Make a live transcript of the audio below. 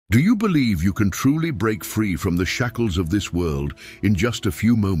Do you believe you can truly break free from the shackles of this world in just a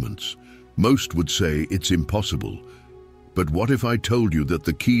few moments? Most would say it's impossible. But what if I told you that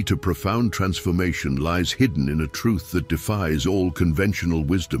the key to profound transformation lies hidden in a truth that defies all conventional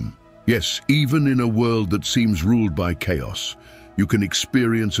wisdom? Yes, even in a world that seems ruled by chaos, you can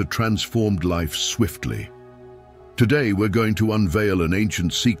experience a transformed life swiftly. Today, we're going to unveil an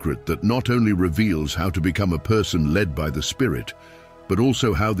ancient secret that not only reveals how to become a person led by the Spirit, but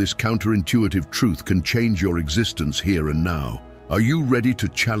also how this counterintuitive truth can change your existence here and now. Are you ready to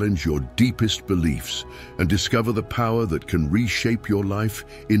challenge your deepest beliefs and discover the power that can reshape your life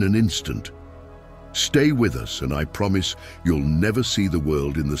in an instant? Stay with us, and I promise you'll never see the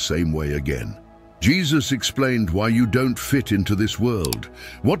world in the same way again. Jesus explained why you don't fit into this world.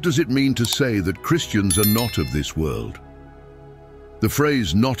 What does it mean to say that Christians are not of this world? The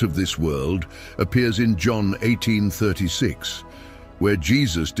phrase "not of this world" appears in John 18:36, where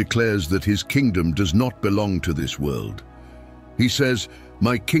Jesus declares that his kingdom does not belong to this world. He says,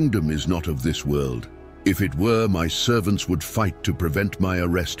 "My kingdom is not of this world. If it were, my servants would fight to prevent my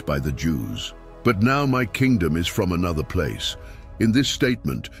arrest by the Jews. But now my kingdom is from another place." In this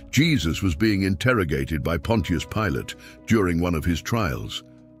statement, Jesus was being interrogated by Pontius Pilate during one of his trials.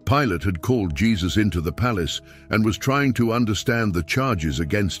 Pilate had called Jesus into the palace and was trying to understand the charges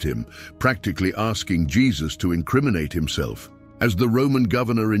against him, practically asking Jesus to incriminate himself. As the Roman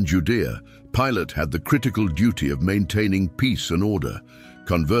governor in Judea, Pilate had the critical duty of maintaining peace and order.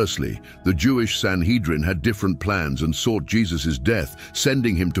 Conversely, the Jewish Sanhedrin had different plans and sought Jesus' death,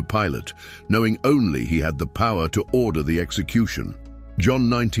 sending him to Pilate, knowing only he had the power to order the execution. John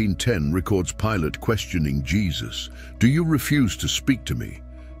 19:10 records Pilate questioning Jesus, "Do you refuse to speak to me?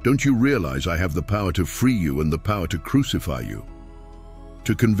 Don't you realize I have the power to free you and the power to crucify you?"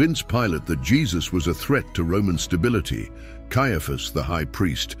 To convince Pilate that Jesus was a threat to Roman stability, Caiaphas, the high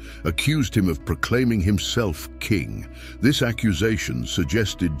priest, accused him of proclaiming himself king. This accusation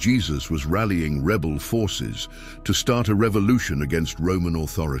suggested Jesus was rallying rebel forces to start a revolution against Roman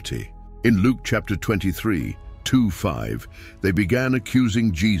authority. In Luke chapter 23, 2:5, they began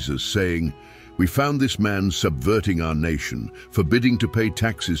accusing Jesus, saying, "We found this man subverting our nation, forbidding to pay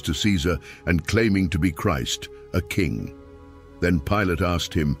taxes to Caesar and claiming to be Christ, a king." Then Pilate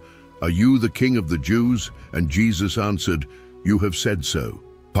asked him, "Are you the king of the Jews?" And Jesus answered, "You have said so."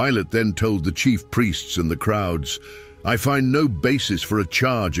 Pilate then told the chief priests and the crowds, "I find no basis for a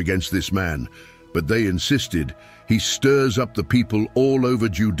charge against this man." But they insisted, "He stirs up the people all over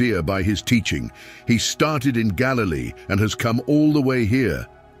Judea by his teaching. He started in Galilee and has come all the way here."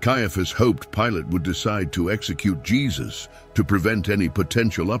 Caiaphas hoped Pilate would decide to execute Jesus to prevent any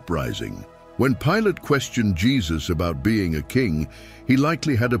potential uprising. When Pilate questioned Jesus about being a king, he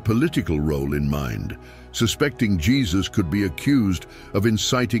likely had a political role in mind, suspecting Jesus could be accused of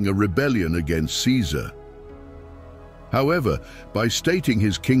inciting a rebellion against Caesar. However, by stating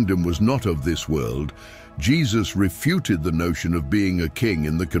his kingdom was not of this world, Jesus refuted the notion of being a king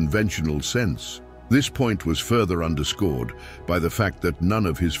in the conventional sense. This point was further underscored by the fact that none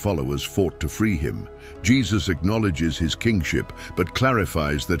of his followers fought to free him. Jesus acknowledges his kingship, but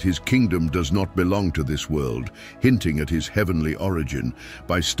clarifies that his kingdom does not belong to this world, hinting at his heavenly origin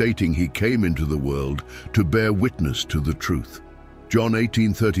by stating he came into the world to bear witness to the truth. John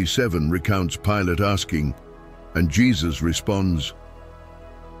 18:37 recounts Pilate asking, and Jesus responds,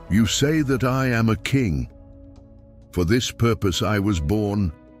 "You say that I am a king. For this purpose I was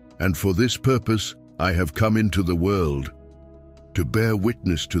born, and for this purpose I have come into the world, to bear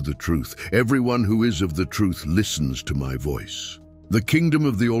witness to the truth. Everyone who is of the truth listens to my voice." The kingdom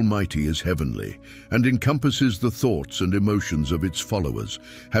of the Almighty is heavenly and encompasses the thoughts and emotions of its followers,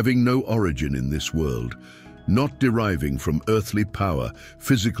 having no origin in this world, not deriving from earthly power,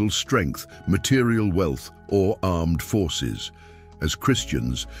 physical strength, material wealth, or armed forces. As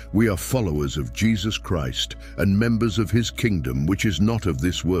Christians, we are followers of Jesus Christ and members of his kingdom, which is not of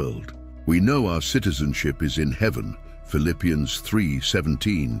this world. We know our citizenship is in heaven, Philippians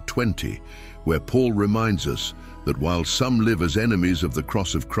 3:17-20, where Paul reminds us that while some live as enemies of the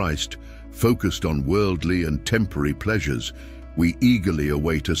cross of Christ, focused on worldly and temporary pleasures, we eagerly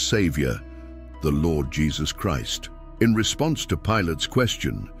await a Savior, the Lord Jesus Christ. In response to Pilate's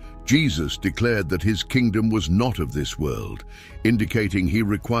question, Jesus declared that his kingdom was not of this world, indicating he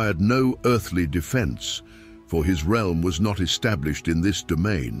required no earthly defense, for his realm was not established in this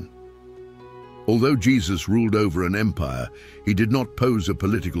domain. Although Jesus ruled over an empire, he did not pose a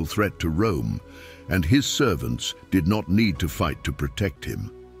political threat to Rome, and his servants did not need to fight to protect him.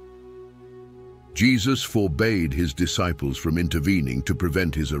 Jesus forbade his disciples from intervening to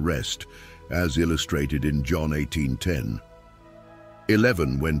prevent his arrest, as illustrated in John 18:10.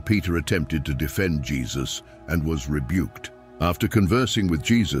 11, when Peter attempted to defend Jesus and was rebuked. After conversing with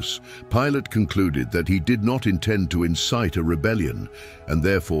Jesus, Pilate concluded that he did not intend to incite a rebellion and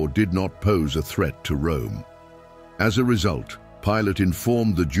therefore did not pose a threat to Rome. As a result, Pilate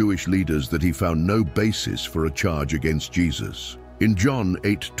informed the Jewish leaders that he found no basis for a charge against Jesus. In John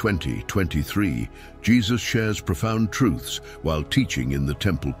 8:20-23, Jesus shares profound truths while teaching in the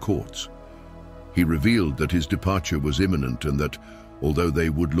temple courts. He revealed that his departure was imminent and that, although they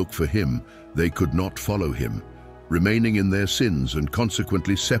would look for him, they could not follow him, remaining in their sins and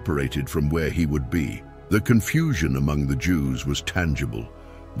consequently separated from where he would be. The confusion among the Jews was tangible,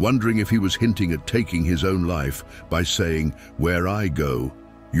 wondering if he was hinting at taking his own life by saying, "Where I go,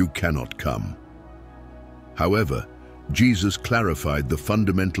 you cannot come." However, Jesus clarified the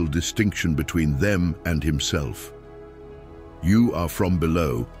fundamental distinction between them and himself. "You are from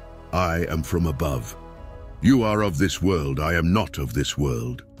below, I am from above. You are of this world, I am not of this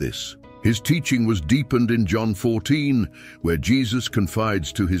world." His teaching was deepened in John 14, where Jesus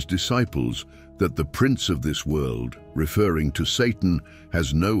confides to his disciples that the prince of this world, referring to Satan,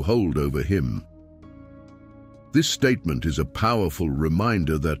 has no hold over him. This statement is a powerful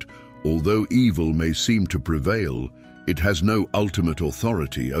reminder that, although evil may seem to prevail, it has no ultimate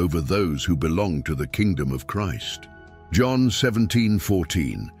authority over those who belong to the kingdom of Christ. John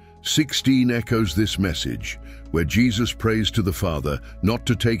 17:14-16 echoes this message, where Jesus prays to the Father not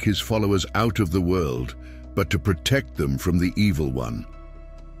to take his followers out of the world, but to protect them from the evil one.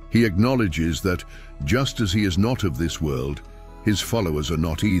 He acknowledges that, just as he is not of this world, his followers are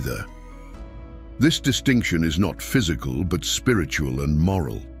not either. This distinction is not physical, but spiritual and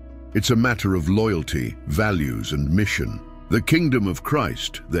moral. It's a matter of loyalty, values, and mission. The kingdom of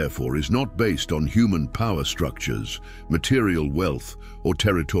Christ, therefore, is not based on human power structures, material wealth, or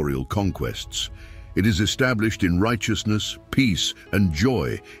territorial conquests. It is established in righteousness, peace, and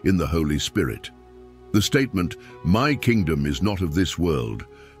joy in the Holy Spirit. The statement, "My kingdom is not of this world,"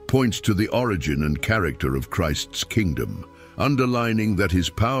 points to the origin and character of Christ's kingdom, underlining that his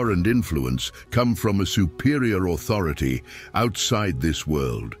power and influence come from a superior authority outside this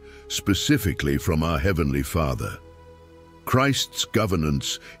world, specifically from our Heavenly Father. Christ's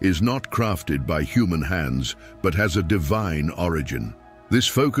governance is not crafted by human hands, but has a divine origin. This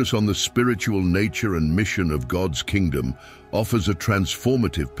focus on the spiritual nature and mission of God's kingdom offers a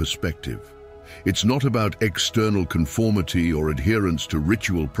transformative perspective. It's not about external conformity or adherence to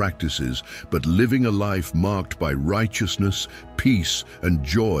ritual practices, but living a life marked by righteousness, peace, and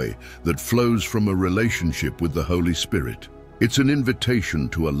joy that flows from a relationship with the Holy Spirit. It's an invitation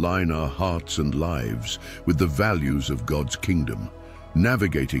to align our hearts and lives with the values of God's kingdom,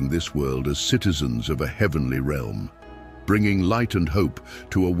 navigating this world as citizens of a heavenly realm, bringing light and hope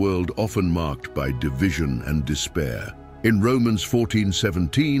to a world often marked by division and despair. In Romans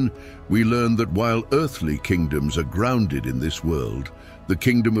 14:17, we learn that while earthly kingdoms are grounded in this world, the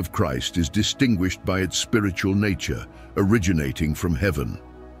kingdom of Christ is distinguished by its spiritual nature, originating from heaven.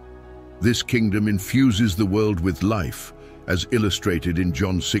 This kingdom infuses the world with life, as illustrated in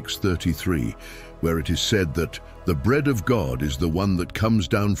John 6:33, where it is said that the bread of God is the one that comes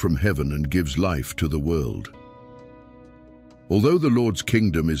down from heaven and gives life to the world. Although the Lord's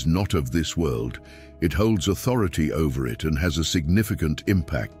kingdom is not of this world, it holds authority over it and has a significant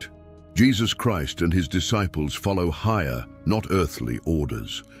impact. Jesus Christ and his disciples follow higher, not earthly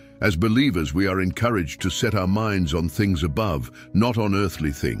orders. As believers, we are encouraged to set our minds on things above, not on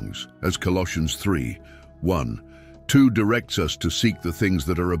earthly things, as Colossians 3:1-2 directs us to seek the things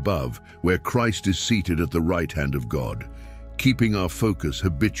that are above, where Christ is seated at the right hand of God, keeping our focus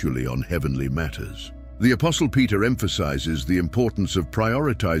habitually on heavenly matters. The Apostle Peter emphasizes the importance of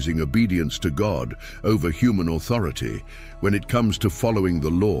prioritizing obedience to God over human authority when it comes to following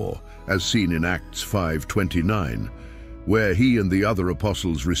the law, as seen in Acts 5:29, where he and the other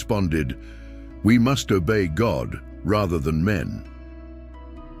apostles responded, "We must obey God rather than men."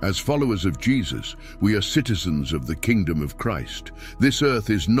 As followers of Jesus, we are citizens of the kingdom of Christ. This earth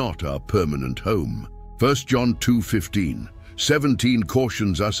is not our permanent home. 1 John 2:15-17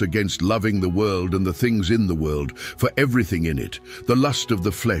 cautions us against loving the world and the things in the world, for everything in it, the lust of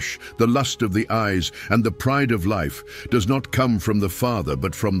the flesh, the lust of the eyes, and the pride of life, does not come from the Father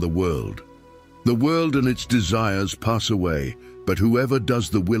but from the world. The world and its desires pass away, but whoever does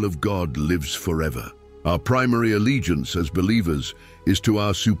the will of God lives forever. Our primary allegiance as believers is to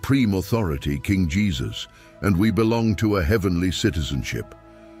our supreme authority, King Jesus, and we belong to a heavenly citizenship.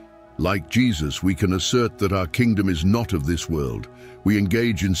 Like Jesus, we can assert that our kingdom is not of this world. We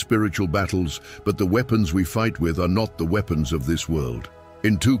engage in spiritual battles, but the weapons we fight with are not the weapons of this world.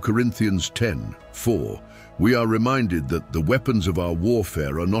 In 2 Corinthians 10:4, We are reminded that the weapons of our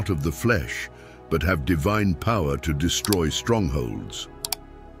warfare are not of the flesh, but have divine power to destroy strongholds.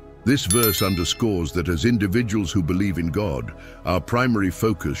 This verse underscores that as individuals who believe in God, our primary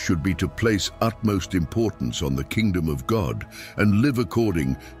focus should be to place utmost importance on the kingdom of God and live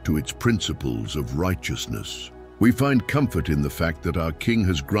according to its principles of righteousness. We find comfort in the fact that our King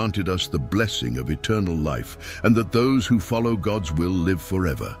has granted us the blessing of eternal life and that those who follow God's will live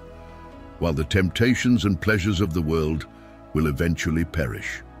forever, while the temptations and pleasures of the world will eventually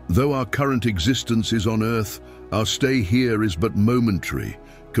perish. Though our current existence is on earth, our stay here is but momentary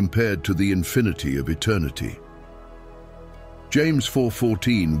compared to the infinity of eternity. James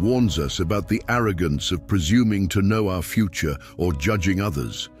 4:14 warns us about the arrogance of presuming to know our future or judging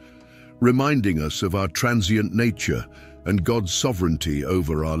others, reminding us of our transient nature and God's sovereignty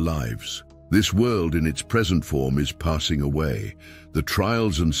over our lives. This world in its present form is passing away. The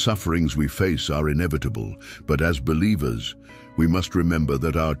trials and sufferings we face are inevitable, but as believers, we must remember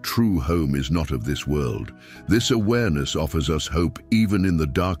that our true home is not of this world. This awareness offers us hope even in the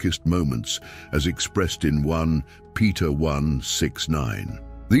darkest moments, as expressed in 1 Peter 1:6-9.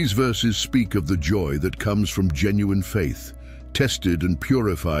 These verses speak of the joy that comes from genuine faith, tested and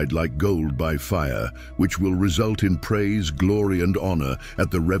purified like gold by fire, which will result in praise, glory, and honor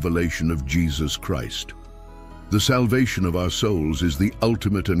at the revelation of Jesus Christ. The salvation of our souls is the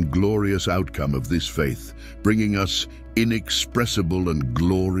ultimate and glorious outcome of this faith, bringing us inexpressible and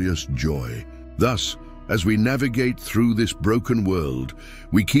glorious joy. Thus, as we navigate through this broken world,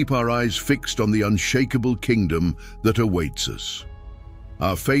 we keep our eyes fixed on the unshakable kingdom that awaits us.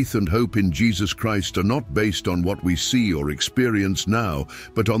 Our faith and hope in Jesus Christ are not based on what we see or experience now,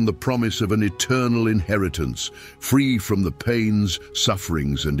 but on the promise of an eternal inheritance, free from the pains,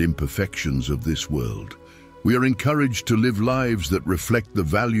 sufferings, and imperfections of this world. We are encouraged to live lives that reflect the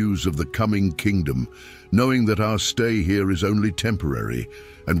values of the coming kingdom, knowing that our stay here is only temporary,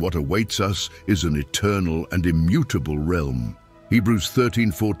 and what awaits us is an eternal and immutable realm. Hebrews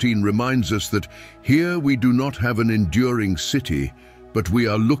 13:14 reminds us that here we do not have an enduring city, but we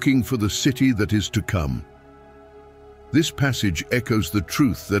are looking for the city that is to come. This passage echoes the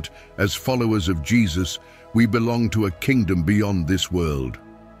truth that, as followers of Jesus, we belong to a kingdom beyond this world.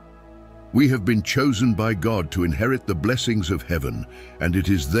 We have been chosen by God to inherit the blessings of heaven, and it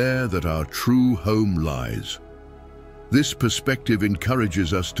is there that our true home lies. This perspective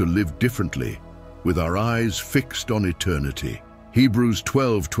encourages us to live differently, with our eyes fixed on eternity. Hebrews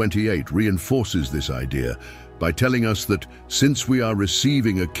 12:28 reinforces this idea by telling us that since we are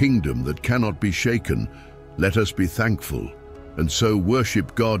receiving a kingdom that cannot be shaken, let us be thankful, and so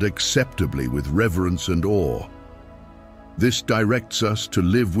worship God acceptably with reverence and awe. This directs us to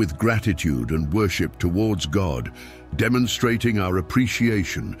live with gratitude and worship towards God, demonstrating our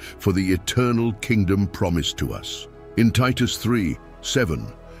appreciation for the eternal kingdom promised to us. In Titus 3:7,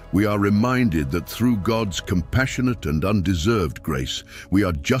 we are reminded that through God's compassionate and undeserved grace, we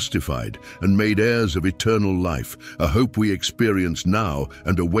are justified and made heirs of eternal life, a hope we experience now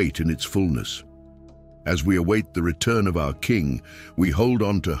and await in its fullness. As we await the return of our King, we hold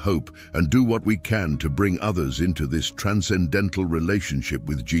on to hope and do what we can to bring others into this transcendental relationship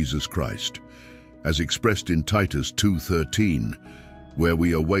with Jesus Christ, as expressed in Titus 2:13, where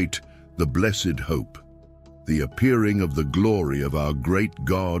we await the blessed hope, the appearing of the glory of our great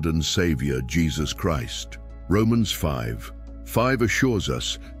God and Savior, Jesus Christ. Romans 5:5 assures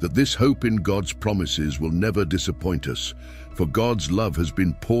us that this hope in God's promises will never disappoint us, for God's love has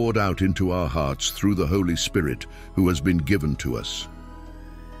been poured out into our hearts through the Holy Spirit who has been given to us.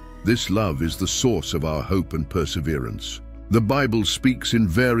 This love is the source of our hope and perseverance. The Bible speaks in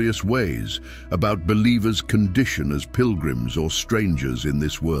various ways about believers' condition as pilgrims or strangers in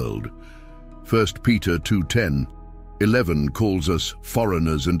this world. 1 Peter 2:10-11 calls us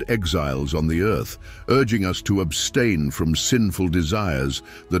foreigners and exiles on the earth, urging us to abstain from sinful desires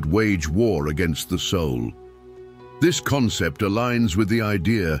that wage war against the soul. This concept aligns with the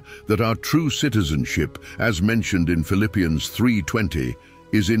idea that our true citizenship, as mentioned in Philippians 3:20,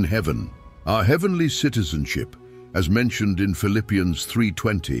 is in heaven. Our heavenly citizenship, as mentioned in Philippians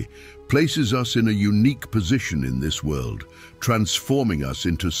 3:20, places us in a unique position in this world, transforming us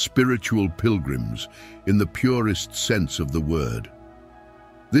into spiritual pilgrims in the purest sense of the word.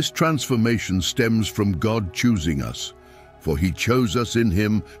 This transformation stems from God choosing us, for He chose us in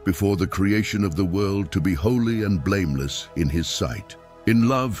Him before the creation of the world to be holy and blameless in His sight. In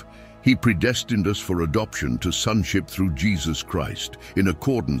love, He predestined us for adoption to sonship through Jesus Christ, in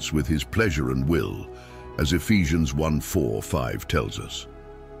accordance with His pleasure and will, as Ephesians 1:4-5 tells us.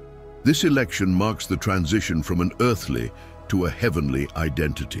 This election marks the transition from an earthly to a heavenly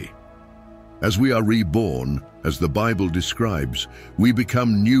identity. As we are reborn, as the Bible describes, we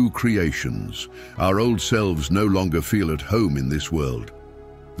become new creations. Our old selves no longer feel at home in this world.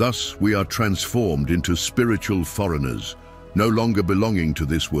 Thus, we are transformed into spiritual foreigners, no longer belonging to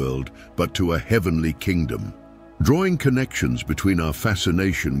this world, but to a heavenly kingdom. Drawing connections between our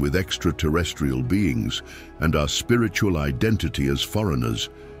fascination with extraterrestrial beings and our spiritual identity as foreigners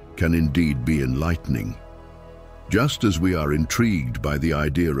can indeed be enlightening. Just as we are intrigued by the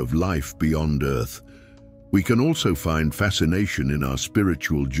idea of life beyond Earth, we can also find fascination in our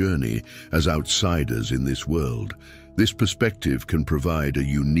spiritual journey as outsiders in this world. This perspective can provide a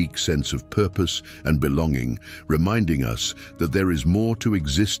unique sense of purpose and belonging, reminding us that there is more to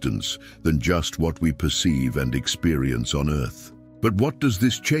existence than just what we perceive and experience on Earth. But what does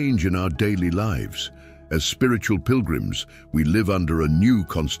this change in our daily lives? As spiritual pilgrims, we live under a new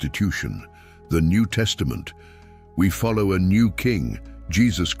constitution, the New Testament. We follow a new King,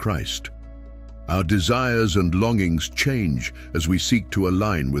 Jesus Christ. Our desires and longings change as we seek to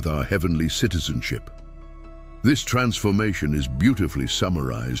align with our heavenly citizenship. This transformation is beautifully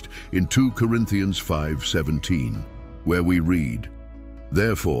summarized in 2 Corinthians 5:17, where we read,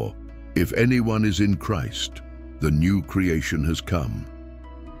 "Therefore, if anyone is in Christ, the new creation has come.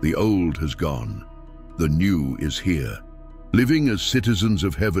 The old has gone, the new is here." Living as citizens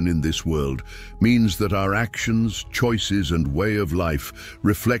of heaven in this world means that our actions, choices, and way of life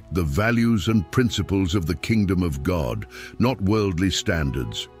reflect the values and principles of the kingdom of God, not worldly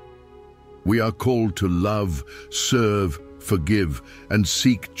standards. We are called to love, serve, forgive, and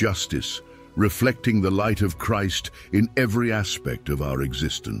seek justice, reflecting the light of Christ in every aspect of our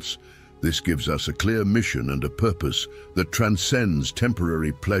existence. This gives us a clear mission and a purpose that transcends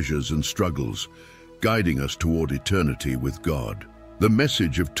temporary pleasures and struggles, guiding us toward eternity with God. The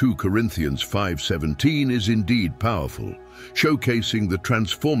message of 2 Corinthians 5:17 is indeed powerful, showcasing the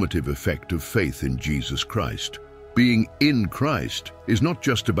transformative effect of faith in Jesus Christ. Being in Christ is not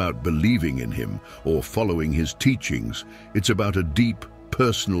just about believing in Him or following His teachings, it's about a deep,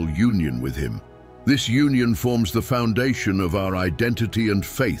 personal union with Him. This union forms the foundation of our identity and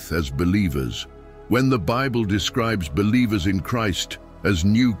faith as believers. When the Bible describes believers in Christ as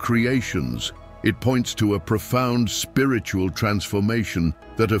new creations, it points to a profound spiritual transformation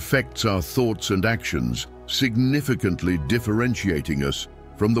that affects our thoughts and actions, significantly differentiating us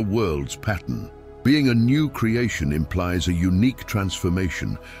from the world's pattern. Being a new creation implies a unique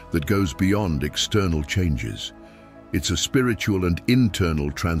transformation that goes beyond external changes. It's a spiritual and internal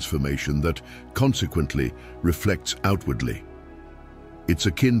transformation that, consequently, reflects outwardly. It's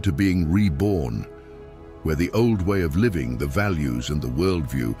akin to being reborn, where the old way of living, the values, and the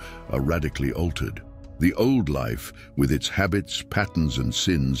worldview are radically altered. The old life, with its habits, patterns, and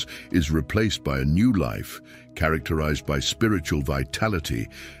sins, is replaced by a new life, characterized by spiritual vitality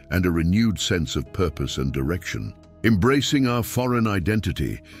and a renewed sense of purpose and direction. Embracing our foreign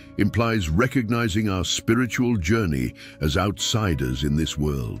identity implies recognizing our spiritual journey as outsiders in this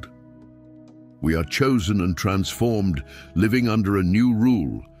world. We are chosen and transformed, living under a new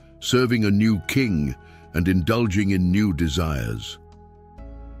rule, serving a new king, and indulging in new desires.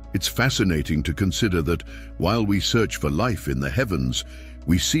 It's fascinating to consider that while we search for life in the heavens,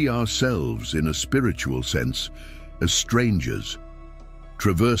 we see ourselves, in a spiritual sense, as strangers,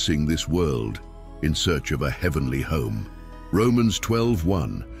 traversing this world in search of a heavenly home. Romans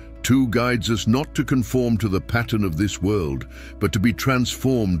 12:1 guides us not to conform to the pattern of this world, but to be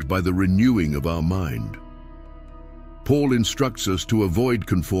transformed by the renewing of our mind. Paul instructs us to avoid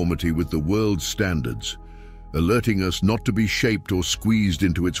conformity with the world's standards, alerting us not to be shaped or squeezed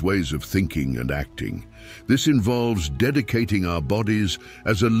into its ways of thinking and acting. This involves dedicating our bodies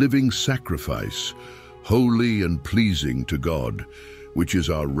as a living sacrifice, holy and pleasing to God, which is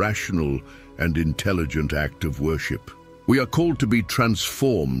our rational and intelligent act of worship. We are called to be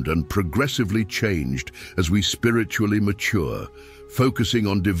transformed and progressively changed as we spiritually mature, focusing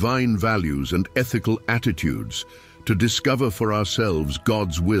on divine values and ethical attitudes to discover for ourselves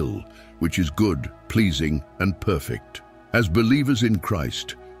God's will, which is good, pleasing, and perfect. As believers in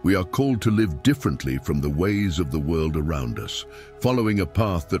Christ, we are called to live differently from the ways of the world around us, following a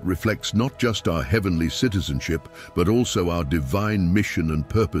path that reflects not just our heavenly citizenship, but also our divine mission and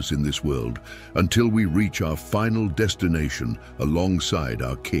purpose in this world, until we reach our final destination alongside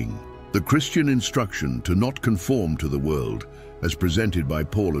our King. The Christian instruction to not conform to the world, as presented by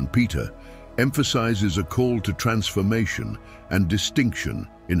Paul and Peter, emphasizes a call to transformation and distinction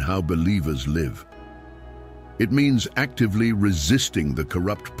in how believers live. It means actively resisting the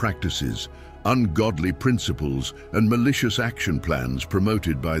corrupt practices, ungodly principles, and malicious action plans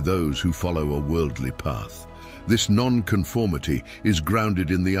promoted by those who follow a worldly path. This non-conformity is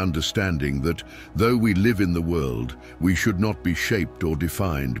grounded in the understanding that, though we live in the world, we should not be shaped or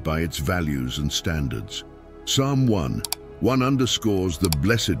defined by its values and standards. Psalm 1 underscores the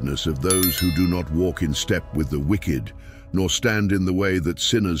blessedness of those who do not walk in step with the wicked, nor stand in the way that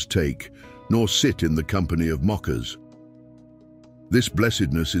sinners take, nor sit in the company of mockers. This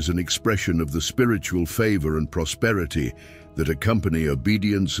blessedness is an expression of the spiritual favor and prosperity that accompany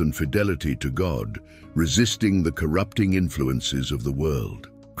obedience and fidelity to God, resisting the corrupting influences of the world.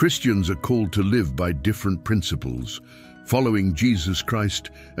 Christians are called to live by different principles, following Jesus Christ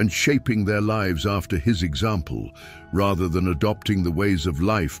and shaping their lives after his example, rather than adopting the ways of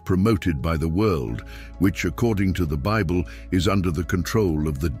life promoted by the world, which, according to the Bible, is under the control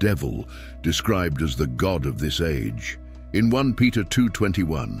of the devil, described as the god of this age. In 1 Peter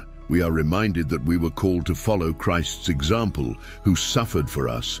 2:21, we are reminded that we were called to follow Christ's example, who suffered for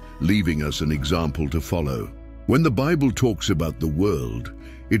us, leaving us an example to follow. When the Bible talks about the world,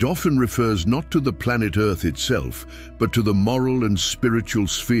 it often refers not to the planet Earth itself, but to the moral and spiritual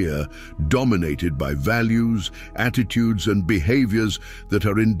sphere dominated by values, attitudes, and behaviors that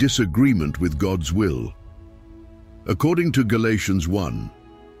are in disagreement with God's will. According to Galatians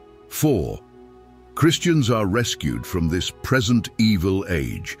 1:4, Christians are rescued from this present evil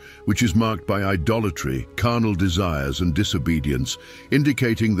age, which is marked by idolatry, carnal desires, and disobedience,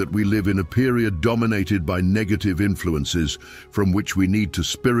 indicating that we live in a period dominated by negative influences from which we need to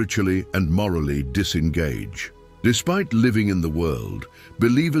spiritually and morally disengage. Despite living in the world,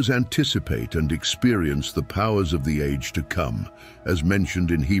 believers anticipate and experience the powers of the age to come, as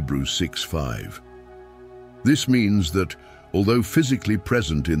mentioned in Hebrews 6:5. This means that, although physically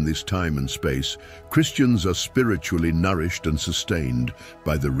present in this time and space, Christians are spiritually nourished and sustained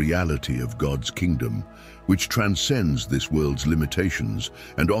by the reality of God's kingdom, which transcends this world's limitations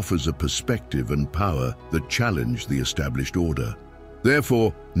and offers a perspective and power that challenge the established order.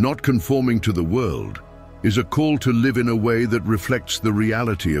 Therefore, not conforming to the world is a call to live in a way that reflects the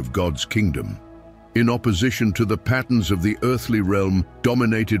reality of God's kingdom, in opposition to the patterns of the earthly realm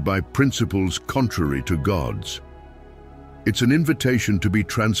dominated by principles contrary to God's. It's an invitation to be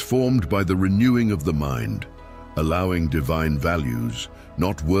transformed by the renewing of the mind, allowing divine values,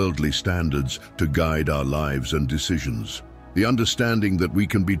 not worldly standards, to guide our lives and decisions. The understanding that we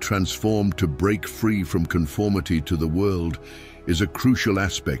can be transformed to break free from conformity to the world is a crucial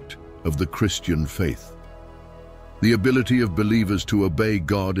aspect of the Christian faith. The ability of believers to obey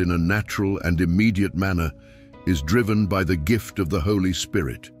God in a natural and immediate manner is driven by the gift of the Holy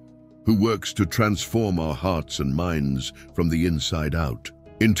Spirit, who works to transform our hearts and minds from the inside out.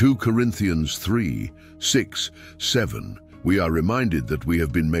 In 2 Corinthians 3:6-7, we are reminded that we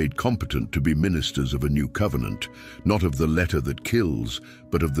have been made competent to be ministers of a new covenant, not of the letter that kills,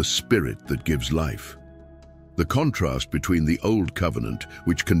 but of the Spirit that gives life. The contrast between the old covenant,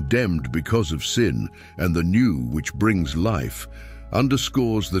 which condemned because of sin, and the new, which brings life,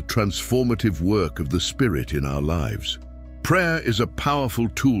 underscores the transformative work of the Spirit in our lives. Prayer is a powerful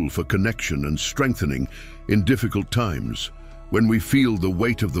tool for connection and strengthening in difficult times. When we feel the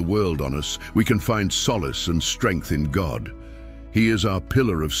weight of the world on us, we can find solace and strength in God. He is our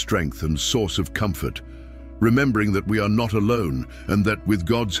pillar of strength and source of comfort, remembering that we are not alone and that with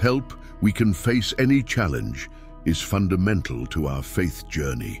God's help, we can face any challenge is fundamental to our faith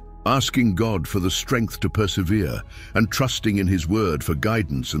journey. Asking God for the strength to persevere and trusting in His Word for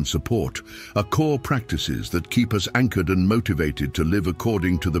guidance and support are core practices that keep us anchored and motivated to live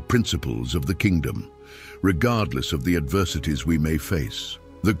according to the principles of the kingdom, regardless of the adversities we may face.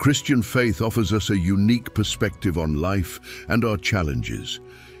 The Christian faith offers us a unique perspective on life and our challenges.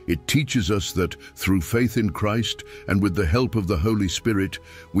 It teaches us that through faith in Christ and with the help of the Holy Spirit,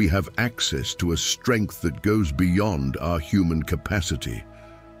 we have access to a strength that goes beyond our human capacity.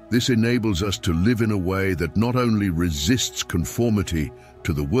 This enables us to live in a way that not only resists conformity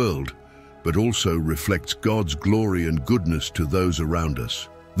to the world, but also reflects God's glory and goodness to those around us.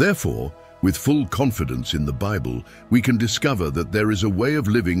 Therefore, with full confidence in the Bible, we can discover that there is a way of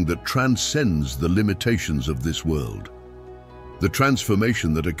living that transcends the limitations of this world. The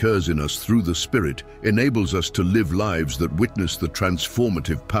transformation that occurs in us through the Spirit enables us to live lives that witness the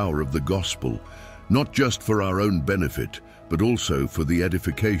transformative power of the gospel, not just for our own benefit, but also for the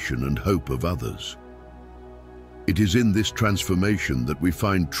edification and hope of others. It is in this transformation that we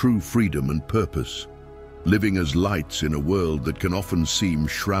find true freedom and purpose, living as lights in a world that can often seem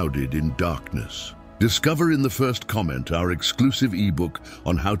shrouded in darkness. Discover in the first comment our exclusive ebook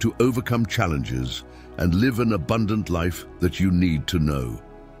on how to overcome challenges and live an abundant life that you need to know.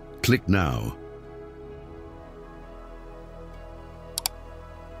 Click now